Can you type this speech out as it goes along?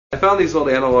I found these old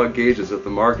analog gauges at the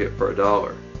market for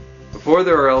 $1. Before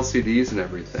there were LCDs and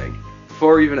everything,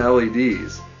 before even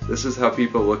LEDs, this is how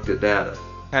people looked at data.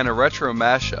 And a retro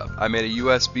mashup, I made a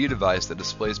USB device that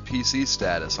displays PC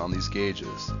status on these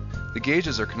gauges. The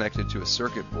gauges are connected to a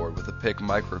circuit board with a PIC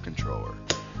microcontroller.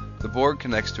 The board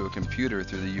connects to a computer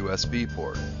through the USB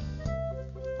port.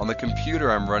 On the computer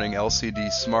I'm running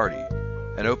LCD Smarty,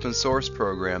 an open source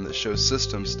program that shows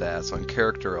system stats on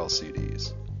character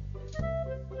LCDs.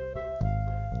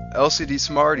 LCD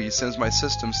Smarty sends my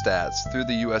system stats through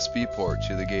the USB port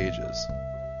to the gauges.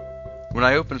 When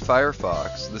I open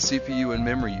Firefox, the CPU and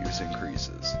memory use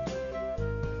increases.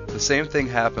 The same thing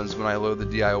happens when I load the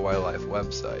DIY Life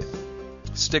website.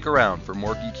 Stick around for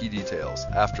more geeky details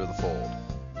after the fold.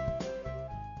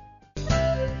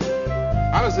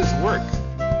 How does this work?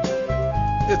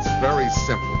 It's very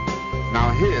simple.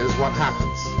 Now here's what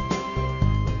happens.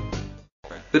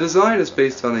 The design is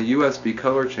based on a USB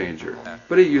color changer,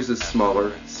 but it uses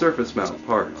smaller, surface mount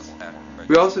parts.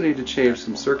 We also need to change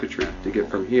some circuitry to get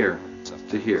from here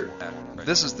to here.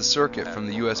 This is the circuit from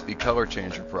the USB color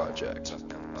changer project.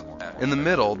 In the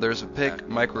middle, there's a PIC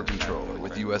microcontroller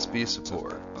with USB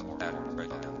support.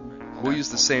 We'll use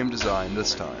the same design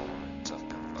this time.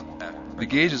 The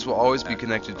gauges will always be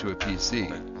connected to a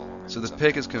PC, so the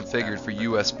PIC is configured for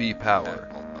USB power.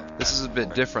 This is a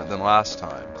bit different than last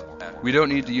time. We don't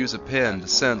need to use a pin to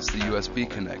sense the USB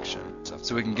connection,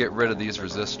 so we can get rid of these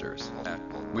resistors.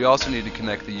 We also need to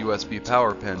connect the USB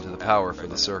power pin to the power for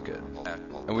the circuit.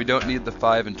 And we don't need the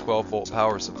 5 and 12 volt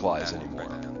power supplies anymore.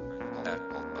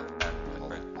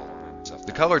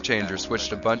 The color changer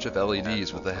switched a bunch of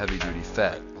LEDs with a heavy duty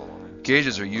FET.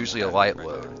 Gauges are usually a light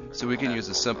load, so we can use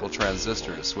a simple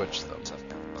transistor to switch them.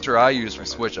 The transistor I use will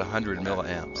switch 100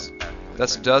 milliamps.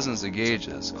 That's dozens of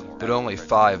gauges, but only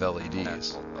 5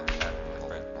 LEDs.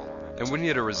 And we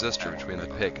need a resistor between the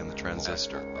PIC and the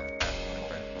transistor.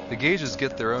 The gauges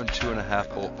get their own 2.5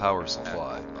 volt power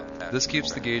supply. This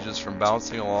keeps the gauges from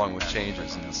bouncing along with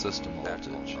changes in the system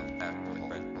voltage.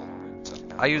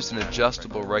 I used an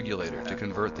adjustable regulator to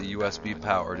convert the USB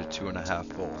power to 2.5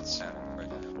 volts.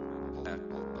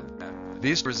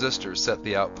 These resistors set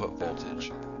the output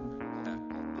voltage.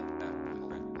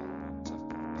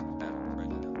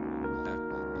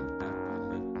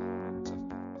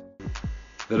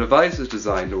 The device is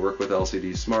designed to work with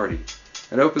LCD Smarty,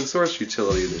 an open source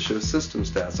utility that shows system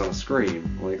stats on a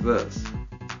screen like this.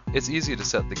 It's easy to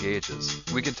set the gauges.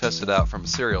 We can test it out from a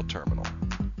serial terminal.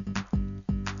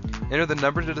 Enter the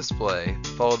number to display,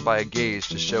 followed by a gauge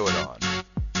to show it on,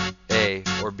 A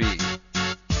or B.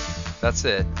 That's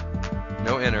it.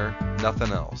 No enter,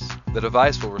 nothing else. The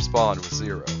device will respond with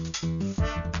 0.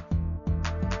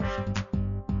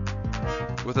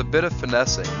 With a bit of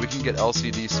finessing, we can get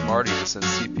LCD Smarty to send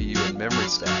CPU and memory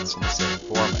stats in the same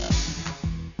format.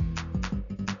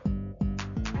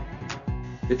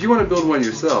 If you want to build one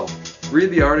yourself, read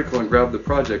the article and grab the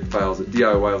project files at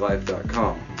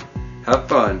DIYLife.com. Have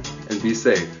fun and be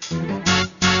safe.